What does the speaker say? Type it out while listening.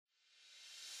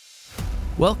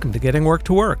Welcome to Getting Work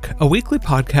to Work, a weekly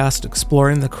podcast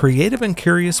exploring the creative and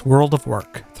curious world of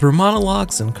work through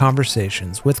monologues and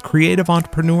conversations with creative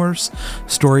entrepreneurs,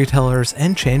 storytellers,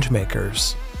 and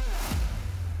changemakers.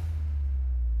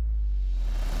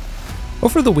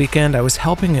 Over the weekend, I was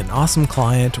helping an awesome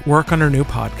client work on her new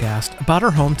podcast about her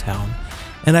hometown,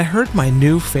 and I heard my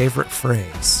new favorite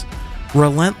phrase,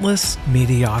 Relentless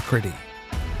Mediocrity.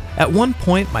 At one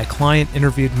point, my client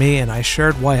interviewed me and I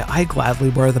shared why I gladly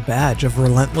wear the badge of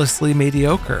Relentlessly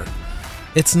Mediocre.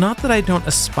 It's not that I don't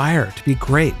aspire to be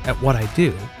great at what I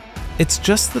do. It's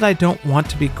just that I don't want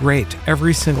to be great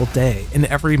every single day in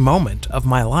every moment of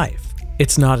my life.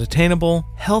 It's not attainable,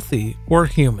 healthy, or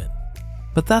human.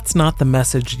 But that's not the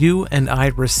message you and I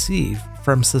receive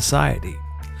from society.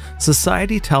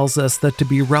 Society tells us that to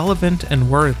be relevant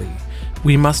and worthy,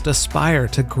 we must aspire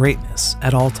to greatness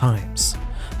at all times.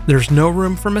 There's no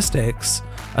room for mistakes.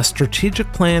 A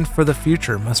strategic plan for the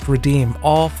future must redeem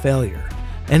all failure.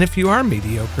 And if you are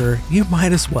mediocre, you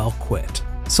might as well quit.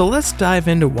 So let's dive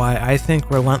into why I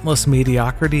think relentless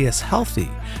mediocrity is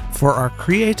healthy for our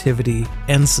creativity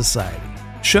and society.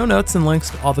 Show notes and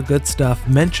links to all the good stuff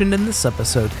mentioned in this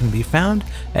episode can be found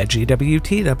at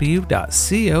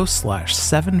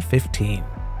GWTW.co/715.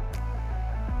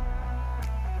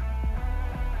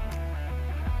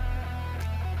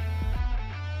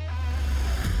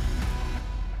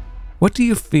 What do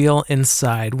you feel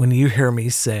inside when you hear me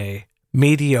say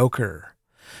mediocre?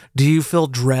 Do you feel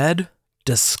dread,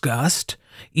 disgust,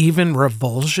 even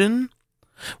revulsion?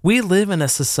 We live in a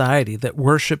society that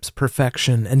worships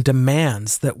perfection and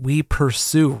demands that we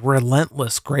pursue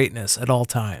relentless greatness at all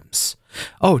times.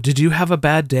 Oh, did you have a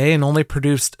bad day and only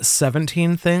produced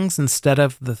 17 things instead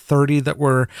of the 30 that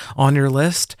were on your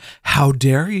list? How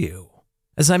dare you?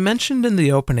 As I mentioned in the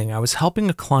opening, I was helping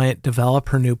a client develop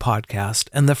her new podcast,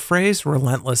 and the phrase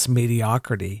relentless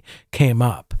mediocrity came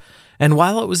up. And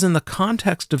while it was in the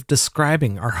context of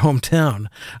describing our hometown,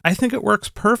 I think it works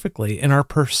perfectly in our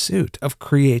pursuit of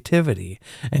creativity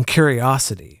and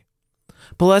curiosity.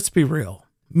 But let's be real,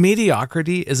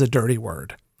 mediocrity is a dirty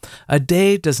word. A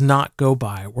day does not go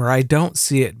by where I don't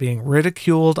see it being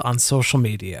ridiculed on social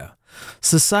media.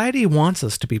 Society wants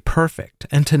us to be perfect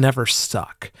and to never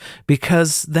suck,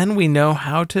 because then we know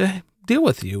how to deal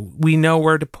with you. We know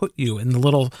where to put you in the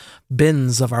little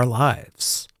bins of our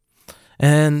lives.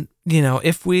 And,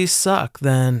 if we suck,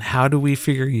 then how do we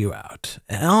figure you out?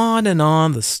 And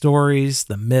on the stories,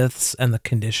 the myths, and the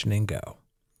conditioning go.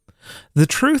 The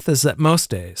truth is that most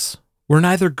days, we're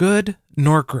neither good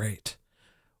nor great.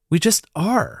 We just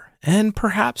are, and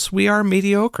perhaps we are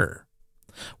mediocre.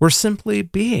 We're simply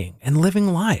being and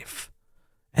living life.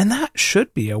 And that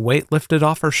should be a weight lifted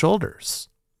off our shoulders.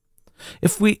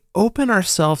 If we open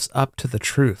ourselves up to the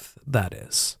truth, that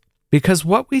is. Because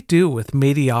what we do with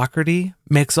mediocrity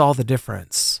makes all the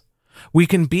difference. We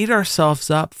can beat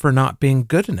ourselves up for not being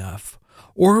good enough,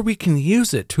 or we can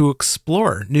use it to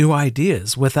explore new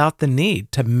ideas without the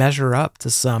need to measure up to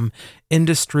some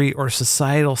industry or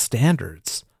societal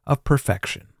standards of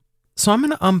perfection. So I'm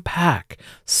going to unpack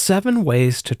 7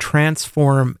 ways to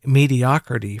transform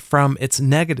mediocrity from its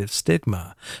negative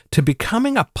stigma to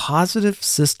becoming a positive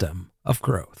system of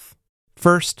growth.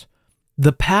 First,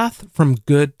 the path from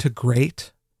good to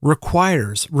great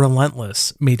requires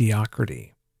relentless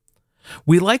mediocrity.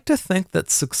 We like to think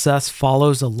that success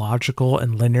follows a logical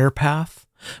and linear path,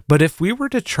 but if we were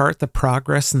to chart the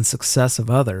progress and success of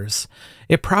others,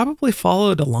 it probably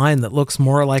followed a line that looks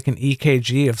more like an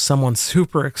EKG of someone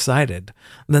super excited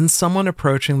than someone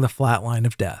approaching the flat line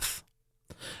of death.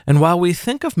 And while we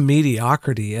think of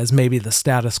mediocrity as maybe the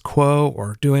status quo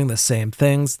or doing the same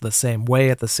things the same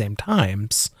way at the same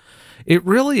times, it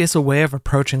really is a way of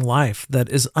approaching life that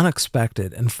is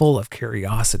unexpected and full of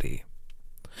curiosity.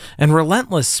 And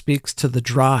relentless speaks to the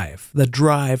drive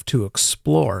to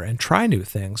explore and try new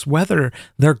things, whether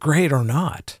they're great or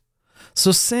not.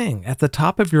 So sing at the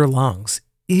top of your lungs,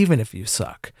 even if you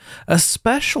suck,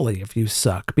 especially if you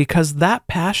suck, because that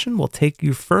passion will take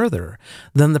you further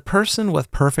than the person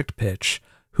with perfect pitch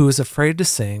who is afraid to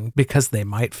sing because they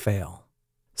might fail.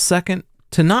 Second,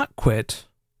 to not quit,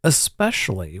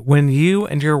 especially when you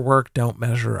and your work don't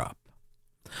measure up.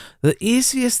 The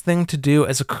easiest thing to do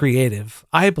as a creative,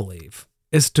 I believe,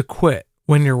 is to quit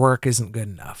when your work isn't good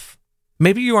enough.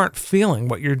 Maybe you aren't feeling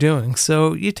what you're doing,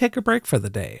 so you take a break for the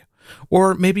day.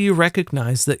 Or maybe you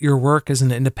recognize that your work as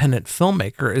an independent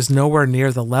filmmaker is nowhere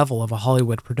near the level of a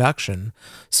Hollywood production,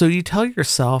 so you tell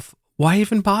yourself, why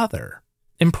even bother?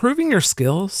 Improving your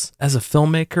skills as a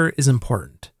filmmaker is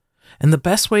important. And the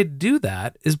best way to do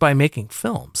that is by making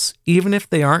films, even if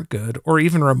they aren't good or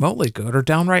even remotely good or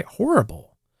downright horrible.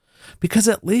 because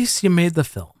at least you made the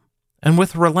film. And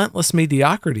with Relentless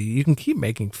Mediocrity, you can keep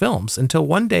making films until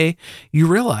one day you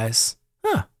realize,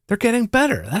 they're getting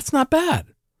better. That's not bad.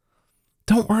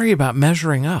 Don't worry about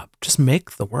measuring up. Just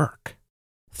make the work.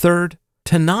 Third,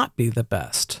 to not be the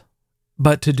best,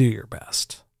 but to do your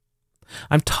best.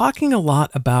 I'm talking a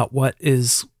lot about what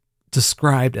is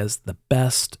described as the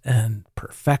best and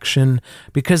perfection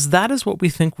because that is what we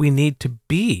think we need to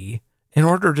be in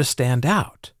order to stand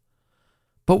out.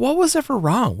 But what was ever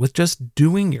wrong with just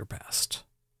doing your best?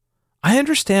 I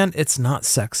understand it's not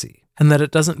sexy and that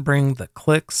it doesn't bring the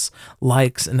clicks,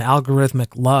 likes, and algorithmic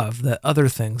love that other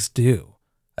things do,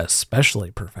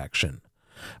 especially perfection.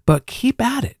 But keep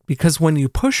at it because when you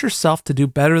push yourself to do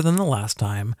better than the last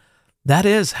time, that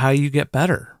is how you get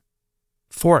better.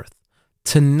 Fourth,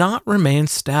 to not remain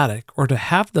static or to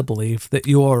have the belief that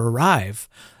you will arrive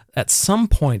at some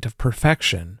point of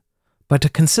perfection, but to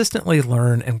consistently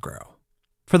learn and grow.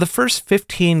 For the first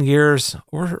 15 years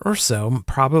or so,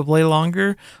 probably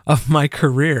longer, of my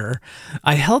career,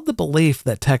 I held the belief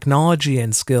that technology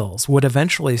and skills would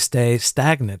eventually stay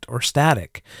stagnant or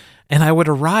static, and I would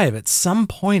arrive at some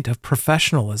point of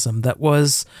professionalism that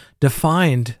was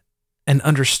defined and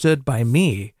understood by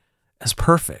me as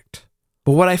perfect.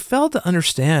 But what I failed to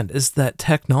understand is that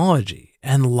technology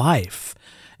and life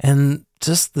and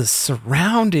just the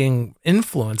surrounding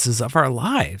influences of our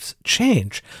lives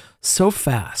change so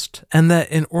fast, and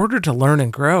that in order to learn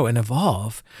and grow and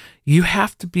evolve, you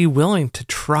have to be willing to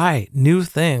try new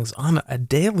things on a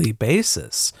daily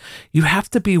basis. You have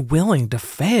to be willing to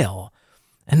fail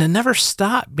and to never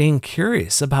stop being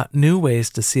curious about new ways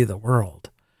to see the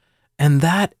world. And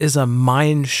that is a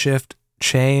mind shift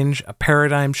change, a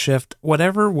paradigm shift,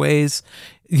 whatever ways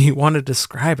you want to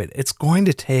describe it. It's going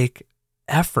to take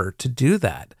effort to do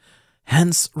that,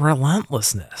 hence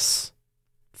relentlessness.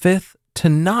 Fifth, to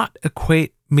not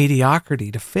equate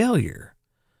mediocrity to failure,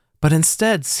 but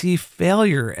instead see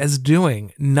failure as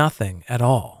doing nothing at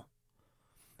all.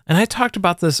 And I talked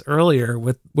about this earlier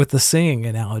with the singing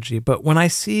analogy, but when I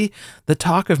see the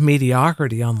talk of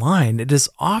mediocrity online, it is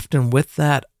often with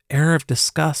that air of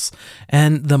disgust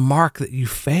and the mark that you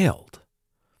failed.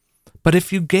 But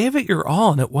if you gave it your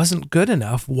all and it wasn't good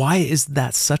enough, why is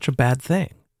that such a bad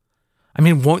thing? I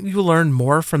mean, won't you learn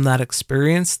more from that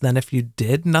experience than if you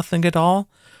did nothing at all,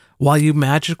 while you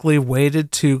magically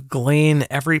waited to glean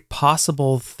every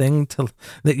possible thing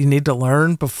that you need to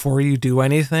learn before you do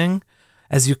anything,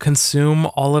 as you consume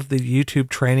all of the YouTube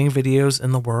training videos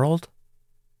in the world?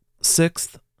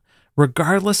 Sixth,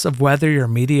 regardless of whether you're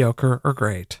mediocre or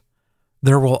great,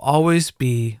 there will always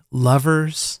be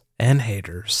lovers and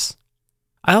haters.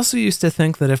 I also used to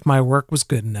think that if my work was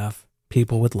good enough,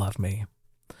 people would love me.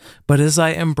 But as I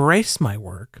embrace my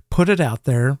work, put it out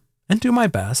there, and do my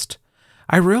best,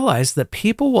 I realize that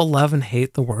people will love and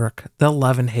hate the work. They'll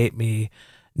love and hate me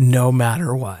no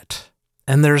matter what.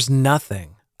 And there's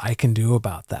nothing I can do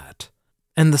about that.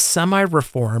 And the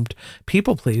semi-reformed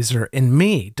people pleaser in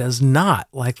me does not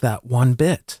like that one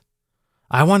bit.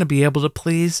 I want to be able to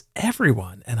please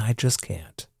everyone, and I just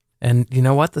can't. And you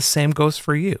know what? The same goes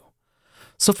for you.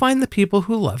 So find the people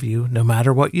who love you no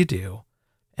matter what you do,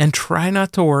 and try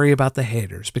not to worry about the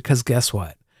haters, because guess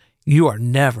what? You are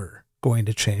never going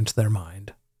to change their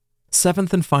mind.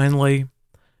 Seventh and finally,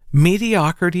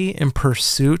 mediocrity in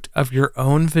pursuit of your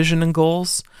own vision and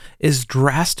goals is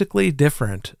drastically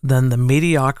different than the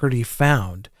mediocrity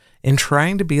found in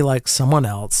trying to be like someone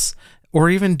else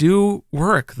or even do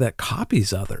work that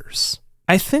copies others.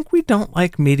 I think we don't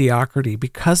like mediocrity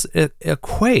because it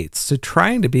equates to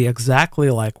trying to be exactly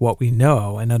like what we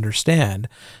know and understand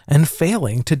and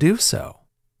failing to do so.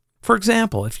 For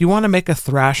example, if you want to make a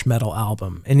thrash metal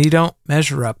album and you don't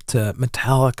measure up to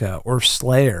Metallica or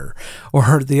Slayer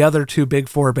or the other two big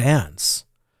four bands,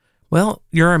 well,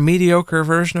 you're a mediocre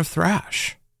version of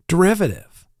thrash,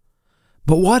 derivative.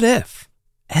 But what if,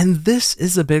 and this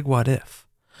is a big what if,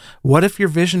 what if your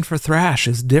vision for thrash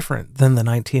is different than the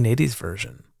 1980s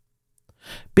version?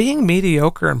 Being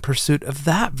mediocre in pursuit of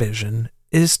that vision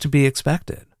is to be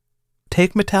expected.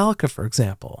 Take Metallica, for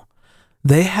example.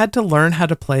 They had to learn how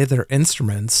to play their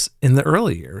instruments in the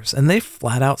early years, and they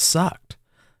flat out sucked.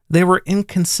 They were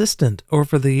inconsistent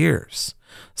over the years.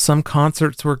 Some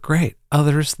concerts were great,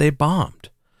 others they bombed.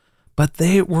 But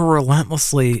they were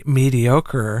relentlessly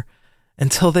mediocre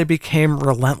until they became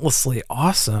relentlessly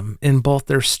awesome in both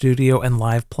their studio and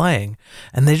live playing.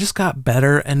 And they just got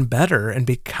better and better,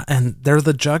 and they're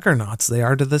the juggernauts they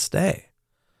are to this day.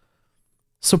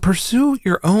 So pursue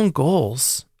your own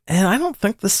goals, and I don't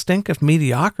think the stink of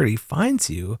mediocrity finds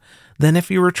you than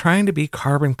if you were trying to be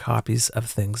carbon copies of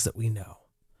things that we know.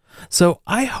 So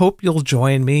I hope you'll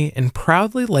join me in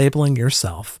proudly labeling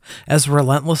yourself as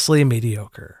relentlessly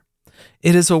mediocre.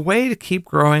 It is a way to keep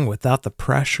growing without the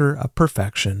pressure of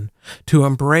perfection, to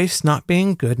embrace not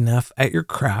being good enough at your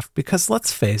craft, because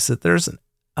let's face it, there's an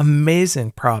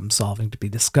amazing problem solving to be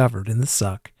discovered in the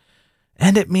suck,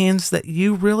 and it means that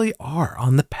you really are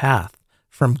on the path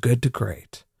from good to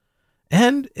great.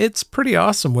 And it's pretty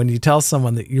awesome when you tell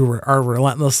someone that you are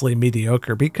relentlessly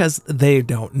mediocre because they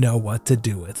don't know what to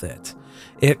do with it.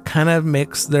 It kind of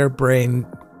makes their brain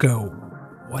go,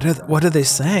 what are they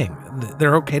saying?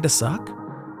 They're okay to suck?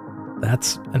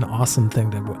 That's an awesome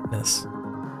thing to witness.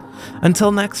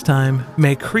 Until next time,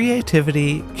 may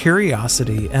creativity,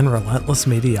 curiosity, and relentless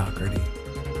mediocrity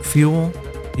fuel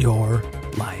your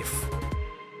life.